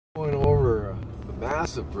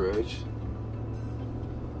massive bridge.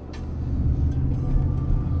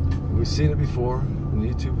 We've seen it before in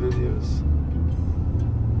YouTube videos.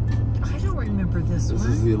 I don't remember this one. This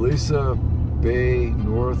is the Elisa Bay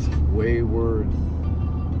North Wayward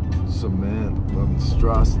Cement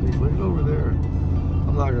monstrosity. Look at over there.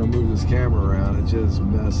 I'm not going to move this camera around. It just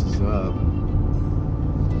messes up.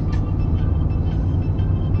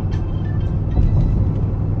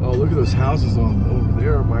 Oh, look at those houses on over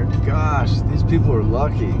there. My gosh, these people are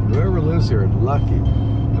lucky. Whoever lives here is lucky.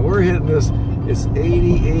 And we're hitting this. It's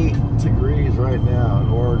 88 degrees right now in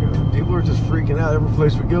Oregon. And people are just freaking out. Every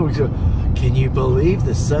place we go, can you believe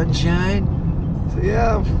the sunshine? So,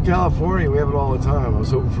 yeah, I'm from California. We have it all the time. I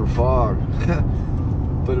was hoping for fog.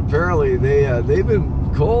 But apparently they've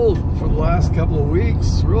been cold for the last couple of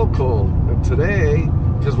weeks. Real cold. And today,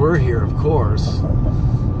 because we're here, of course,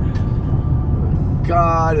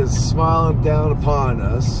 God is smiling down upon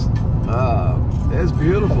us. It's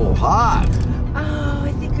beautiful. Hot. Oh,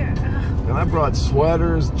 I think and I brought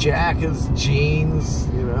sweaters, jackets, jeans,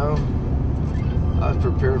 you know. I was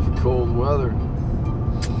prepared for cold weather.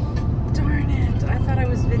 Darn it. I thought I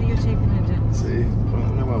was videotaping it. Didn't. See?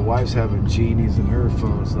 Well, now my wife's having genies and her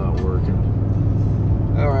phone's not working.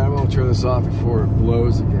 Alright, I'm going to turn this off before it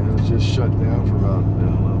blows again. It just shut down for about, I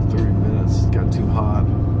don't know, 30 minutes. It got too hot.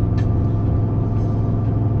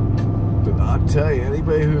 But I'll tell you,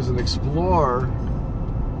 anybody who's an explorer,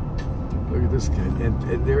 look at this guy.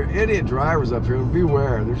 And they're idiot drivers up here.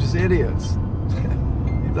 Beware, they're just idiots.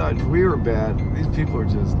 You thought we were bad. These people are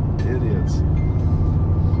just idiots.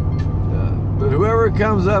 But whoever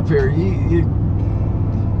comes up here, you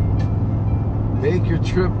make your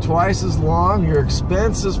trip twice as long, your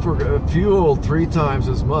expenses for fuel 3 times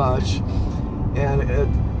as much, and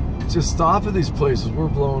just stop at these places. We're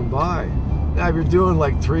blowing by. Now, if you're doing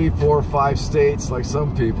like 3, 4, 5 states, like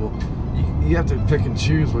some people, you have to pick and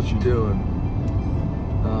choose what you're doing.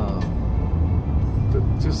 But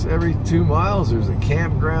just every 2 miles, there's a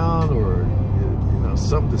campground or you know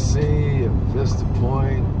something to see, a Vista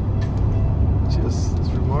Point. It's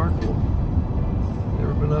remarkable.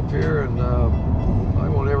 Never been up here, and I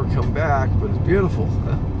won't ever come back. But it's beautiful.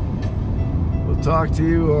 We'll talk to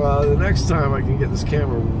you the next time I can get this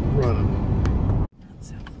camera running.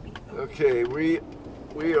 Okay, we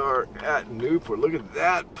are at Newport. Look at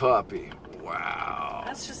that puppy. Wow.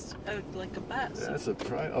 That's just like a bus. That's a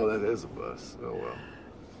oh, that is a bus. Oh well.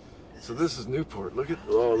 So this is Newport. Look at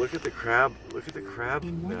the crab. Look at the crab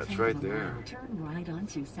nets right there. Turn right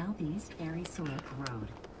onto Southeast Ferry Syrup Road.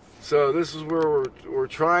 So this is where we're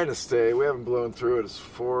trying to stay. We haven't blown through it. It's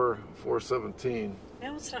 417.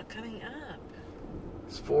 Now it's not coming up.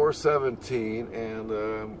 It's 417, and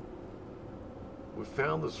we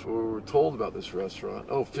found this. We were told about this restaurant.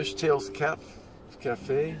 Oh, Fishtails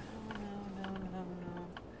Cafe. No.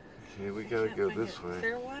 Okay, we gotta go this way.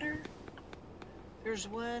 Clearwater? There's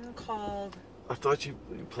one called... I thought you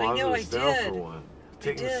plotted us down for one.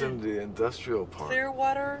 Taking us into the industrial park.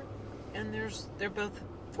 Clearwater, and they're both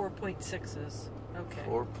 4.6s. Okay.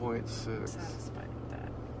 4.6. Satisfied with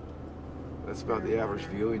that. That's about the average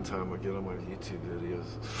viewing time I get on my YouTube videos.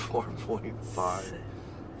 4.5,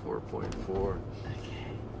 4.4. Okay.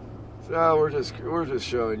 So we're just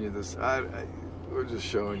showing you this. We're just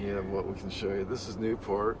showing you what we can show you. This is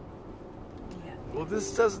Newport. Yeah. Well,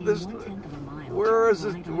 this doesn't. Where is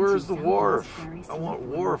it? Where's the wharf? I want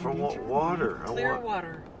wharf. I want water.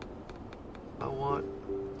 Clearwater. I want.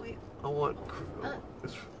 Wait. I want.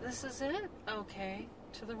 This is it? Okay.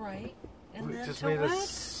 To the right. And we then just to made what?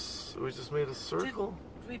 We just made a circle.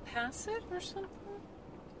 Did we pass it or something?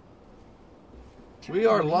 We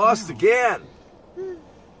are lost again.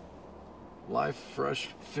 Live fresh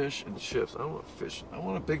fish and chips. I don't want fish. I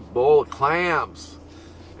want a big bowl of clams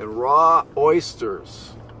and raw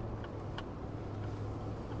oysters.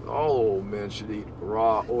 All old men should eat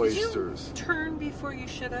raw oysters. Did you turn before you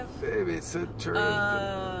should have? Baby, it said turn.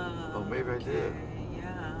 Oh, maybe okay. I did.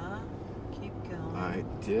 Yeah. Keep going. I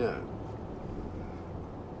did.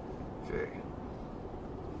 Okay.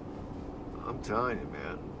 I'm telling you,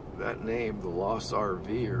 man, that name, the Lost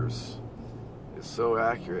RVers, is so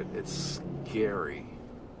accurate. It's scary.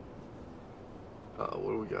 What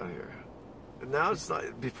do we got here? And now it's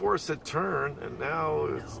not. Before it said turn, and now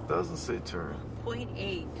it doesn't say turn.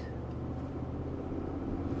 0.8.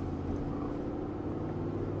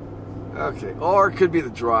 Okay, or it could be the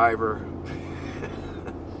driver.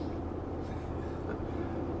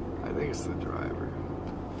 I think it's the driver.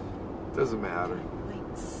 Doesn't matter.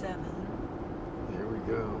 0.7. Here we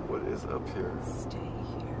go. What is up here? Stay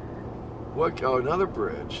here. What? Oh, another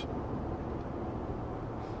bridge.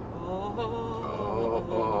 Oh.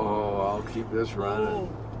 Oh, keep this running. Oh,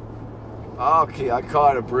 Okay, I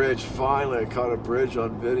caught a bridge. Finally, I caught a bridge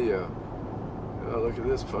on video. Oh, look at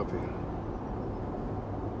this puppy.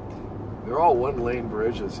 They're all one-lane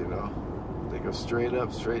bridges, you know. They go straight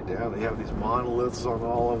up, straight down. They have these monoliths on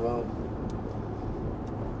all of them.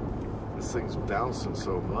 This thing's bouncing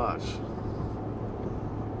so much.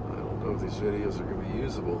 I don't know if these videos are going to be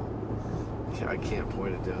usable. I can't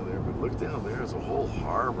point it down there, but look down there. There's a whole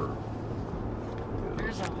harbor.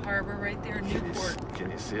 there's a harbor right there, Newport.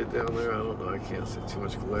 Can you see it down there? I don't know. I can't see too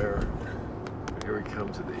much glare. But here we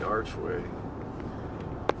come to the archway.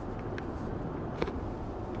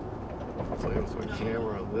 Playing with my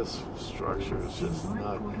camera on this structure is just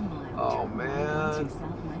not. Oh man,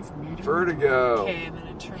 vertigo. Okay, I'm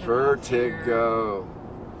gonna turn it off Vertigo.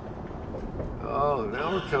 Oh,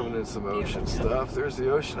 now we're coming in some ocean Here we go. stuff. There's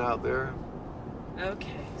the ocean out there. here.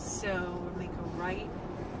 Okay, so we'll make a right.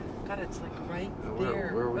 God, it's like right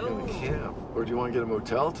there. Where are we going to Oh. camp? Or do you want to get a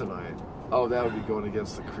motel tonight? Oh, that would be going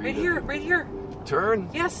against the creed. Right here, right here. Turn.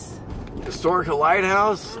 Yes. Historical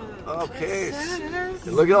lighthouse. Okay. Yes.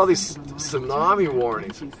 And look at all these tsunami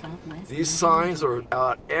warnings. These signs are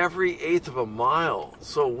out every eighth of a mile.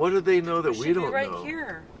 So what do they know that we should be don't right know?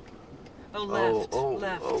 here. Oh, left.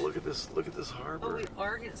 Left. Oh, look at this. Look at this Oh, harbor. we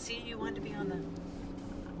are gonna see. You want to be on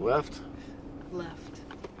the Left. left.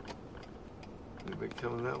 Anybody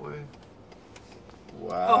coming that way?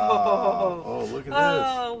 Wow. Oh, look at this.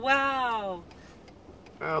 Oh, wow.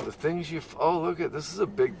 Wow, the things you. Oh, look at this. Is a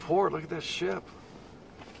big port. Look at that ship.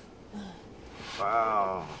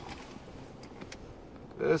 Wow.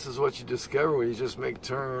 This is what you discover when you just make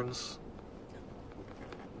turns.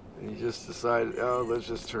 And you just decide, oh, let's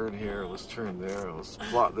just turn here. Let's turn there. Let's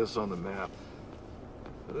plot this on the map.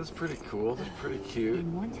 But that's pretty cool. That's pretty cute.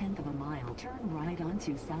 In 1/10 of a mile, turn right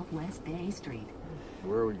onto Southwest Bay Street.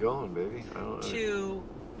 Where are we going, baby? I don't know. To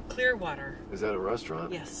Clearwater. Is that a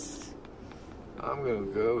restaurant? Yes. I'm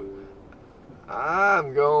going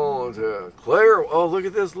to Claire. Oh, look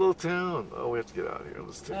at this little town. Oh, we have to get out of here.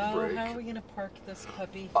 Let's take a Oh, break. how are we gonna park this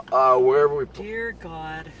puppy? Dear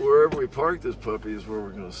God. Wherever we park this puppy is where we're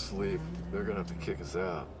going to sleep. They're going to have to kick us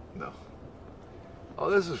out. No. Oh,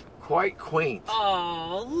 this is quite quaint.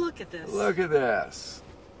 Oh, look at this. Look at this.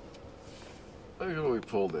 Look at what we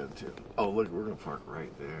pulled into. Oh, look, we're going to park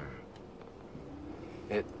right there.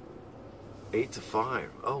 At 8 to 5.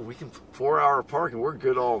 Oh, we can 4-hour parking. We're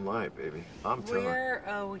good all night, baby. I'm telling you. Where?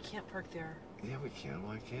 Oh, we can't park there. Yeah, we can.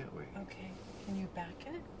 Why can't we? Okay. Can you back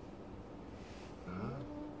it?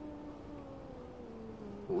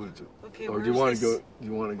 What would we do? Okay. Or where's do you want to this- go? Do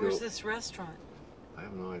you want to Where's go? this restaurant? I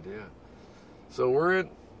have no idea. So we're in.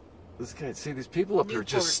 This guy. See, these people up here are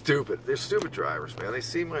just stupid. They're stupid drivers, man. They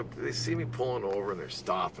see me pulling over and they're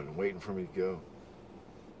stopping, waiting for me to go.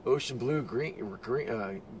 Ocean blue, green,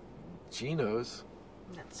 Geno's.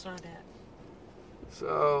 That's not it.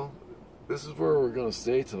 So this is where we're gonna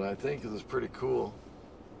stay tonight, I think, because it's pretty cool.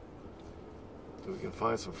 So we can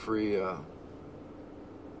find some free.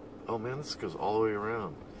 Oh man, this goes all the way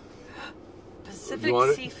around. Pacific You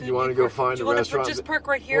want Seafood. You want to go find do the you restaurant? Just park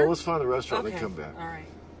right here. Well, let's find the restaurant Okay. and come back. All right.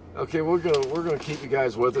 Okay, we're gonna keep you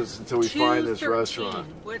guys with us until we find this 2:13. restaurant.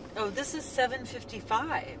 What? Oh, this is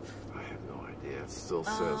 7:55. I have no idea. It still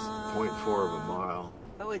says 0.4 of a mile.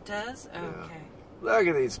 Oh, it does. Oh, Yeah. okay. Look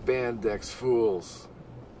at these Bandex fools.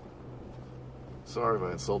 Sorry if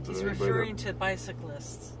I insulted He's anybody. referring to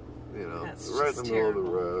bicyclists. You know, That's right in the just middle of the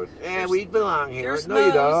terrible. road. And There's- we belong here. There's No, Moe's.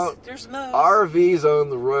 you don't. There's Moe's. RVs own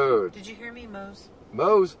the road. Did you hear me, Moe's?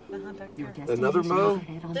 Moe's. Back Your there. Another destination Mo? is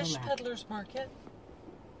ahead on the Fish left. Peddler's Market.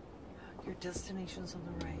 Your destination's on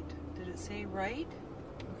the right. Did it say right?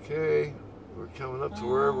 Okay, we're coming up to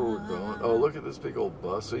wherever we're going. Oh, look at this big old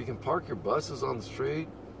bus. So you can park your buses on the street.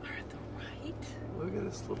 Or the right? Look at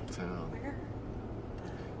this little town. Where?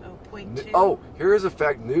 Oh, point two. Oh, here is a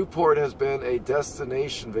fact. Newport has been a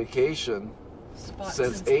destination vacation Spot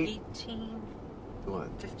since since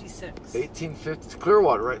 1856. 1850.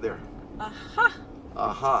 Clearwater, right there. Aha!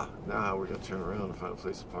 Aha. Now we're going to turn around and find a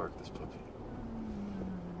place to park this puppy.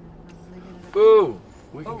 Ooh,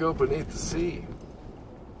 we can go beneath the sea.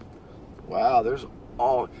 Wow, there's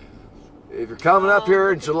all. If you're coming up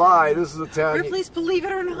here in July, this is the town. Ripley's Believe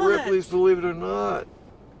It or Not. Ripley's Believe It or Not.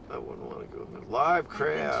 I wouldn't want to go there. Live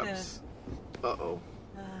crabs. Uh-oh.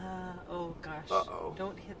 Oh gosh. Uh-oh.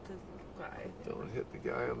 Don't hit the guy. Don't hit the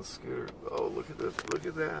guy on the scooter. Oh, look at this. Look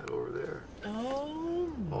at that over there. Oh.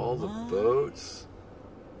 All the boats.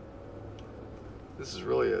 This is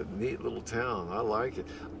really a neat little town. I like it.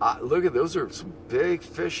 Look at those are some big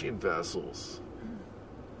fishing vessels.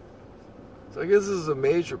 So I guess this is a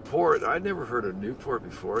major port. I'd never heard of Newport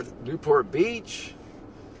before. Newport Beach.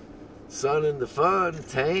 sun into fun,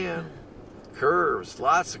 tan, curves,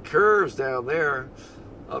 lots of curves down there.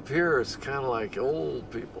 Up here, it's kind of like old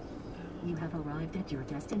people. You have arrived at your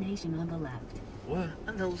destination on the left. What?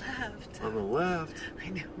 On the left. On the left? I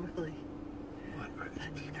know, really. What are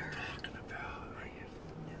these people talking about? I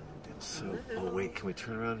have no So, clue. oh wait, can we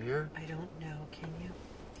turn around here? I don't know. Can you?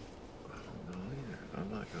 I don't know either.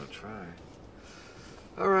 I'm not going to try.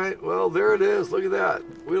 All right, well, there it is. Look at that.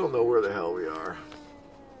 We don't know where the hell we are.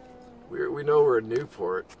 We know we're in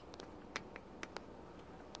Newport.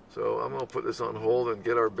 So I'm going to put this on hold and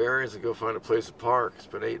get our bearings and go find a place to park. It's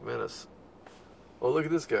been 8 minutes. Oh, look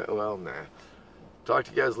at this guy. Well, nah. Talk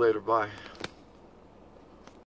to you guys later. Bye.